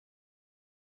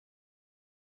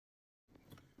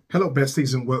Hello,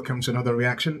 besties, and welcome to another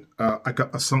reaction. I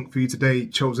got a song for you today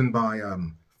chosen by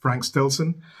Frank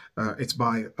Stilson. It's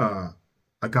by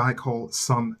a guy called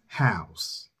Son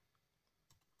House.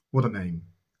 What a name.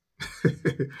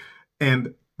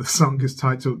 And the song is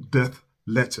titled Death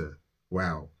Letter.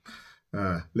 Wow.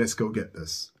 Let's go get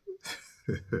this.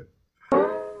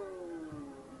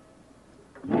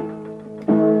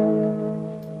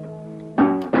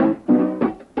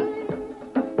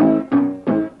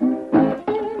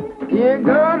 You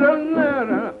got a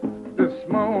letter this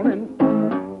morning,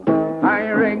 I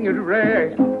ring it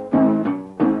red.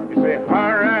 You say,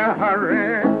 hurry,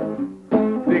 hurry,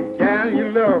 the gal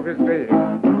you love is dead.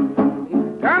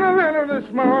 Got a letter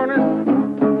this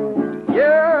morning,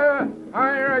 yeah, I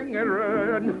ring it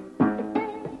red.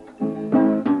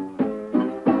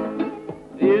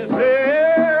 You say,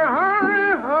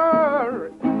 hurry,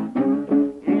 hurry,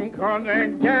 'cause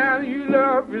that gal you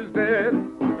love is dead.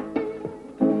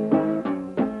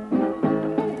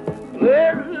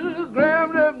 Well,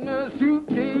 grabbed up the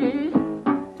suitcase,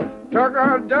 took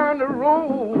her down the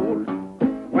road.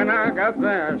 When I got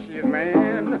there, she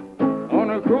laying on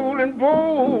a cooling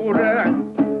board.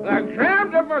 I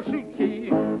grabbed up my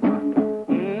suitcase,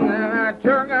 and I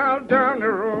took her down the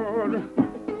road.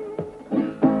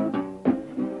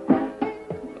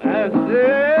 I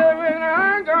said, when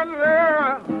I got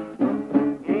there,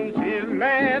 she's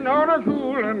laying on a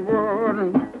cooling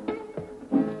board.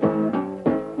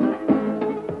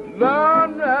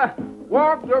 Lord, I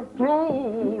walked up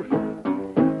close.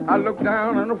 I looked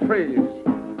down on her face.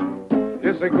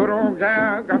 Just a good old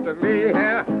gal got to lay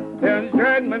here till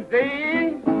Judgment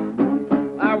Day.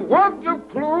 I walked up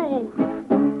close.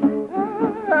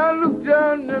 I looked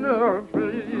down in her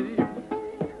face.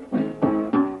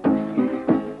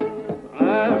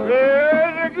 I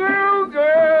said, the good old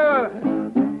girl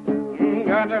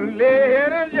got to lay here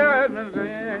till Judgment Day.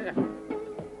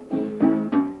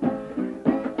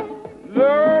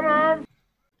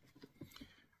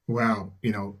 Wow,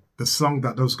 the song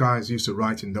that those guys used to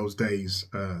write in those days,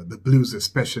 the blues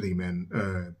especially, man,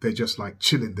 they're just like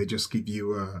chilling. They just give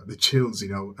you the chills,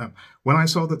 When I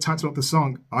saw the title of the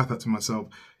song, I thought to myself,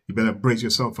 you better brace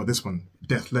yourself for this one,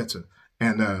 Death Letter.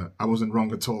 And I wasn't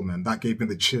wrong at all, man. That gave me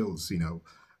the chills,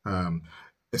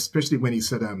 especially when he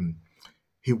said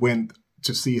he went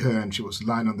to see her and she was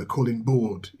lying on the cooling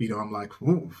board. I'm like,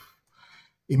 whoa,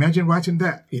 imagine writing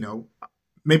that,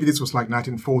 Maybe this was like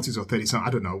 1940s or 30s.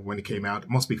 I don't know when it came out. It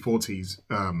must be 40s,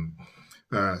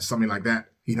 something like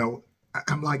that.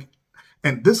 I'm like,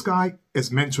 and this guy is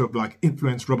meant to have like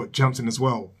influenced Robert Johnson as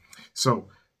well. So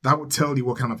that would tell you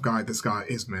what kind of guy this guy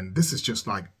is, man. This is just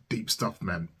like deep stuff,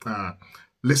 man.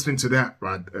 Listening to that,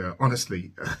 right?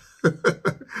 Honestly,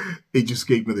 it just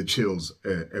gave me the chills.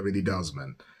 It really does,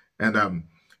 man. And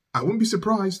I wouldn't be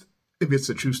surprised if it's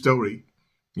a true story.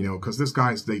 Because these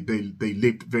guys, they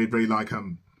lived very, very like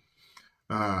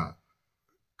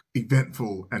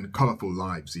eventful and colorful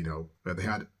lives, where they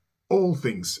had all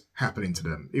things happening to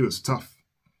them. It was tough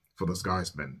for those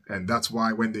guys, man. And that's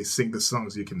why when they sing the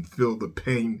songs, you can feel the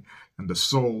pain and the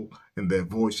soul in their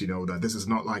voice, that this is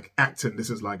not like acting, this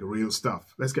is like real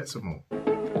stuff. Let's get some more.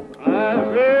 I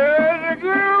said, the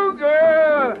girl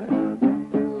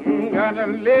got to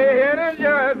lay in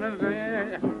Judgment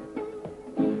Day.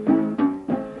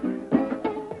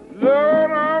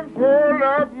 Lord, I pulled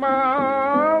up my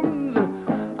arms,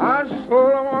 I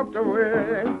slowly walked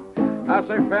away. I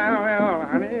say, farewell,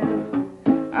 honey,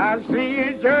 I see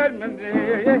you Judgment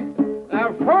Day.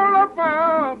 I pulled up my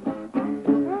arms,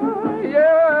 oh,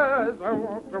 yes, I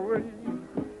walked away.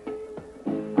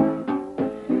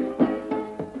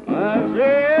 I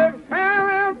said,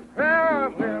 farewell,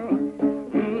 farewell,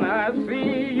 I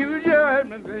see you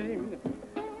Judgment Day.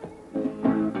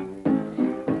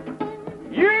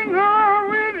 I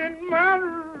went in my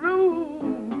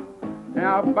room,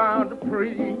 now bound to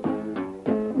pray,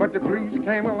 but the priest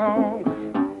came along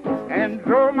and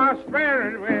drove my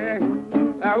spirit away.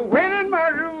 I went in my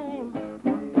room,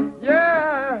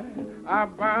 yeah, I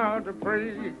bound to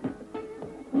pray.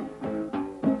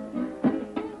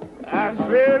 I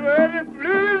said, well, the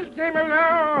blues came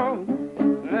along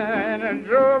and I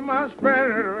drove my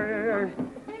spirit away.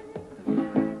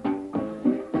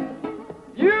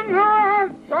 I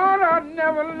thought I'd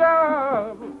never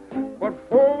love but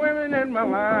 4 women in my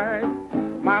life.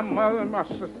 My mother and my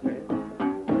sister,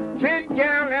 kid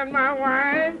gal and my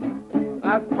wife.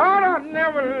 I thought I'd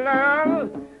never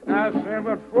love, I said,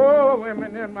 but 4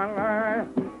 women in my life.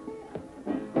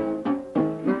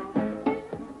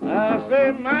 I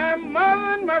said, my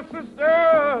mother and my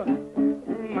sister,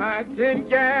 my kid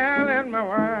gal and my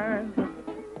wife.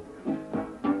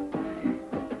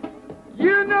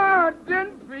 You know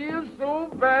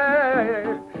so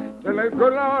bad till the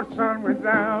good Lord sun went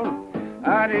down.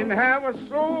 I didn't have a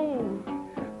soul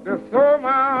to throw my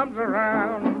arms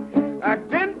around. I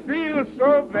didn't feel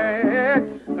so bad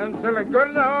until the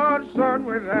good Lord sun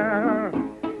went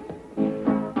down.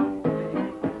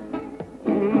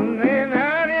 And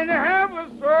I didn't have a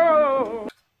soul.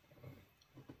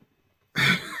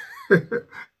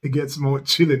 It gets more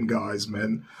chilling, guys,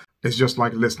 man. It's just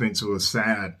like listening to a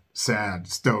sad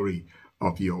story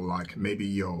of your, like, maybe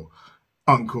your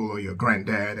uncle or your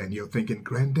granddad, and you're thinking,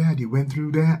 granddad, you went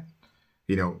through that?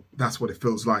 You know, that's what it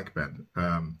feels like, man.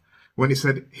 When he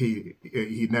said he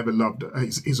never loved,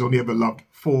 he's only ever loved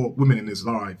 4 women in his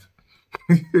life.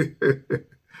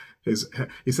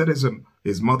 He said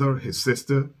his mother, his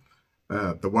sister,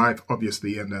 the wife,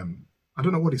 obviously, and I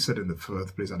don't know what he said in the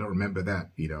first place. I don't remember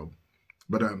that, you know.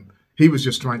 But he was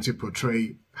just trying to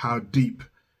portray how deep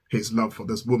his love for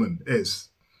this woman is,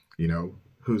 you know,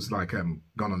 who's like gone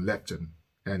and left him,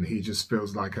 and he just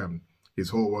feels like his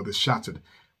whole world is shattered.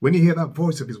 When you hear that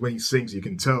voice of his when he sings, you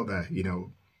can tell that, you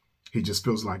know, he just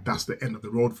feels like that's the end of the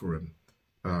road for him.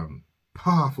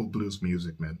 Powerful blues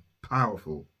music, man.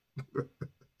 Powerful.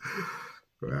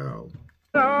 Wow.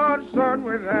 Lord, sun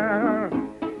went down.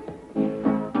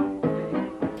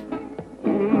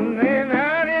 And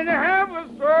I didn't have a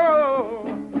soul.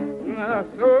 And I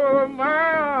threw my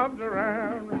arms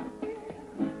around.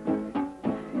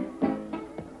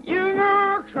 You know,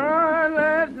 I cried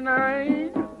last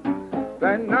night,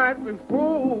 that night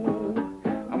before.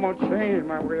 I'm gonna change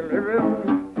my way of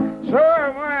living, so I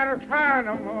won't cry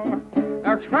no more.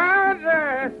 I cried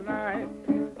last night,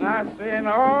 I said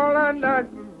all that night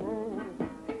before.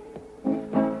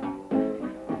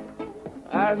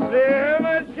 I said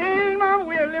I changed my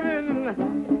way of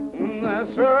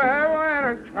living, so I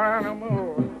won't cry no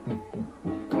more.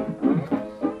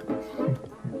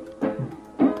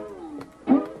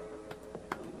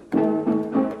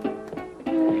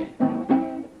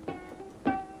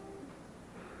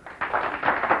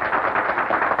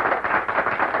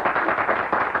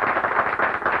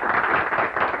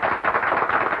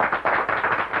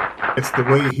 It's the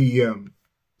way he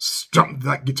struck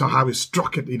that guitar, how he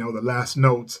struck it, you know, the last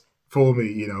notes for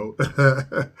me, you know.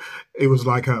 It was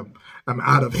like, I'm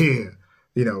out of here,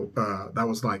 you know. That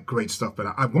was like great stuff. But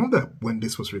I wonder when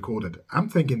this was recorded. I'm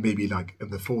thinking maybe like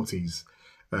in the 40s,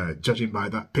 judging by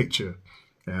that picture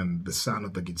and the sound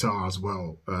of the guitar as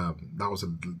well. That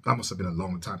must have been a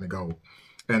long time ago.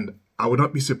 And I would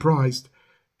not be surprised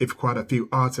if quite a few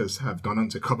artists have gone on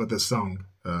to cover this song.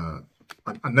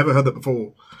 I never heard it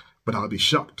before, but I'll be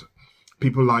shocked.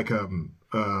 People like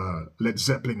Led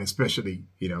Zeppelin especially,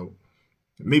 you know,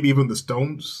 maybe even the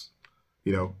Stones,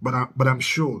 you know, but I'm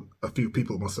sure a few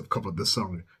people must have covered this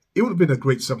song. It would have been a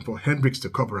great song for Hendrix to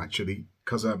cover, actually,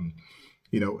 because,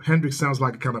 you know, Hendrix sounds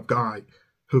like a kind of guy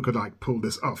who could, like, pull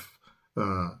this off.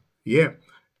 Yeah,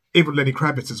 even Lenny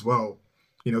Kravitz as well.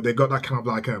 You know, they got that kind of,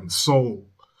 like,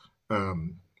 soul.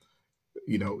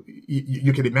 You know,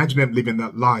 you can imagine them living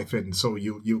that life, and so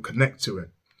you connect to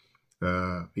it.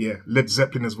 Yeah, Led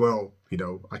Zeppelin as well. You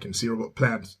know, I can see Robert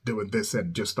Plant doing this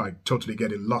and just like totally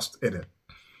getting lost in it.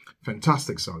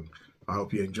 Fantastic song. I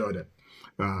hope you enjoyed it.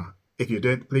 If you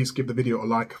did, please give the video a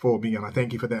like for me, and I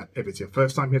thank you for that. If it's your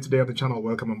first time here today on the channel,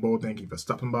 welcome on board. Thank you for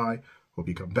stopping by. Hope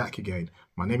you come back again.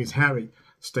 My name is Harry.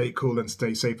 Stay cool and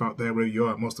stay safe out there where you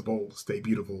are. Most of all, stay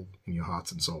beautiful in your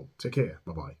hearts and soul. Take care.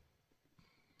 Bye-bye.